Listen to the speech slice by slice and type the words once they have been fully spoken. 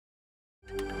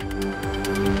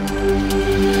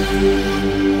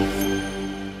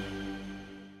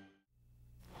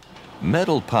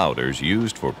Metal powders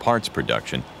used for parts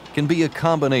production can be a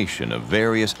combination of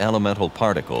various elemental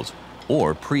particles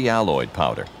or pre-alloyed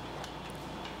powder.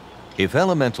 If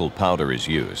elemental powder is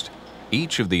used,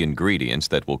 each of the ingredients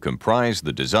that will comprise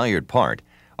the desired part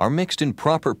are mixed in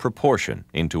proper proportion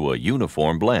into a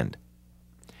uniform blend.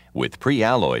 With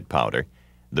pre-alloyed powder,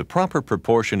 the proper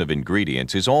proportion of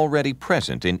ingredients is already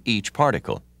present in each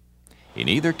particle. In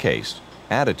either case,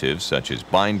 additives such as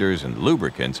binders and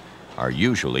lubricants are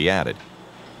usually added.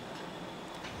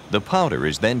 The powder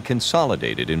is then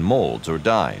consolidated in molds or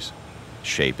dies,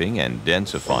 shaping and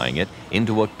densifying it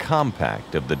into a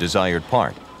compact of the desired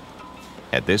part.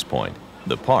 At this point,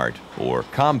 the part, or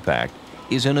compact,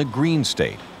 is in a green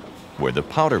state, where the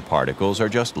powder particles are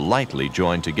just lightly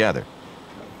joined together.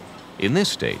 In this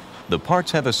state, the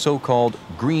parts have a so-called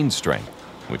green strength,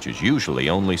 which is usually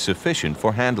only sufficient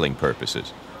for handling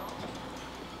purposes.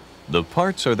 The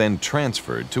parts are then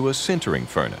transferred to a sintering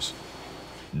furnace.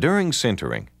 During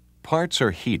sintering, parts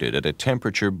are heated at a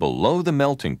temperature below the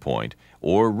melting point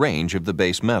or range of the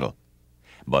base metal,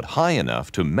 but high enough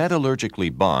to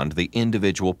metallurgically bond the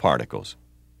individual particles.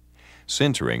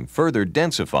 Sintering further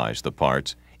densifies the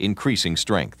parts, increasing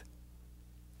strength.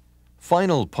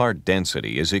 Final part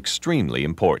density is extremely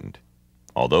important.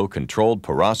 Although controlled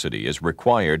porosity is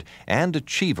required and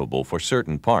achievable for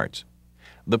certain parts,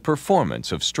 the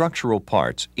performance of structural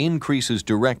parts increases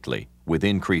directly with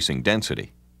increasing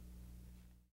density.